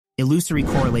Illusory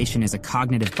correlation is a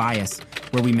cognitive bias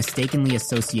where we mistakenly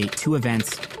associate two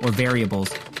events or variables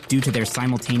due to their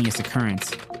simultaneous occurrence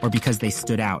or because they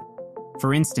stood out.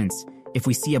 For instance, if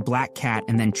we see a black cat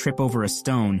and then trip over a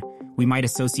stone, we might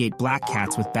associate black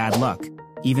cats with bad luck,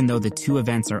 even though the two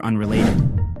events are unrelated.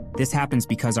 This happens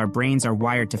because our brains are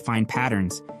wired to find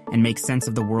patterns and make sense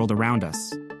of the world around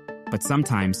us. But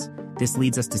sometimes, this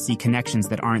leads us to see connections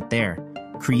that aren't there,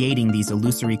 creating these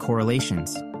illusory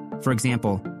correlations. For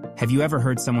example, have you ever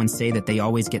heard someone say that they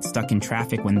always get stuck in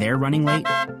traffic when they're running late?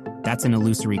 That's an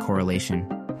illusory correlation.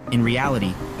 In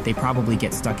reality, they probably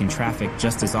get stuck in traffic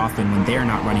just as often when they're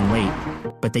not running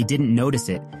late, but they didn't notice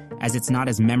it as it's not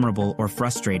as memorable or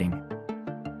frustrating.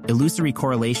 Illusory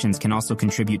correlations can also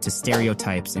contribute to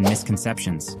stereotypes and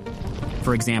misconceptions.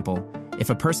 For example, if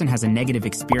a person has a negative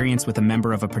experience with a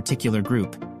member of a particular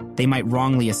group, they might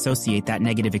wrongly associate that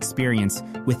negative experience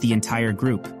with the entire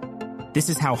group. This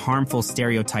is how harmful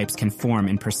stereotypes can form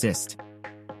and persist.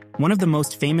 One of the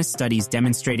most famous studies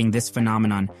demonstrating this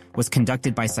phenomenon was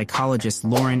conducted by psychologists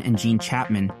Lauren and Jean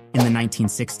Chapman in the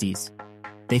 1960s.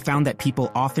 They found that people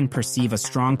often perceive a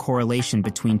strong correlation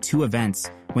between two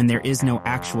events when there is no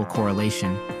actual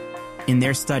correlation. In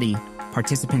their study,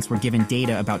 participants were given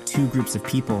data about two groups of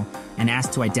people and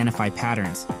asked to identify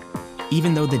patterns.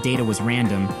 Even though the data was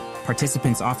random,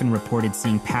 participants often reported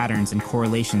seeing patterns and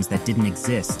correlations that didn't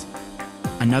exist.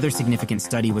 Another significant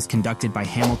study was conducted by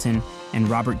Hamilton and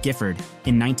Robert Gifford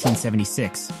in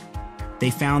 1976.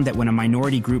 They found that when a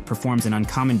minority group performs an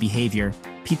uncommon behavior,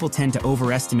 people tend to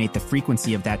overestimate the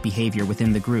frequency of that behavior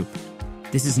within the group.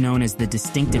 This is known as the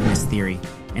distinctiveness theory,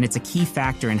 and it's a key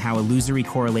factor in how illusory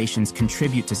correlations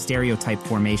contribute to stereotype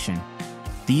formation.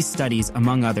 These studies,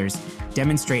 among others,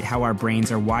 demonstrate how our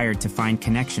brains are wired to find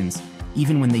connections,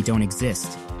 even when they don't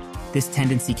exist. This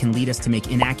tendency can lead us to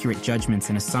make inaccurate judgments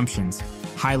and assumptions,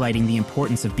 highlighting the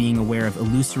importance of being aware of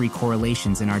illusory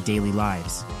correlations in our daily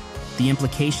lives. The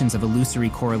implications of illusory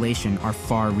correlation are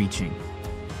far-reaching.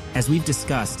 As we've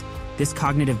discussed, this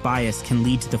cognitive bias can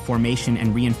lead to the formation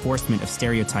and reinforcement of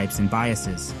stereotypes and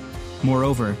biases.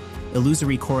 Moreover,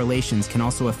 illusory correlations can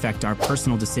also affect our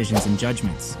personal decisions and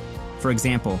judgments. For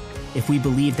example, if we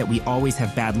believe that we always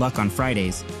have bad luck on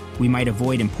Fridays, we might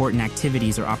avoid important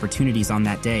activities or opportunities on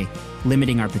that day,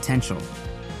 limiting our potential.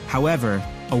 However,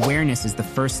 awareness is the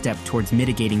first step towards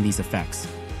mitigating these effects.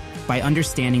 By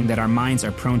understanding that our minds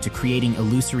are prone to creating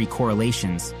illusory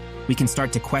correlations, we can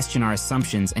start to question our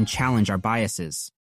assumptions and challenge our biases.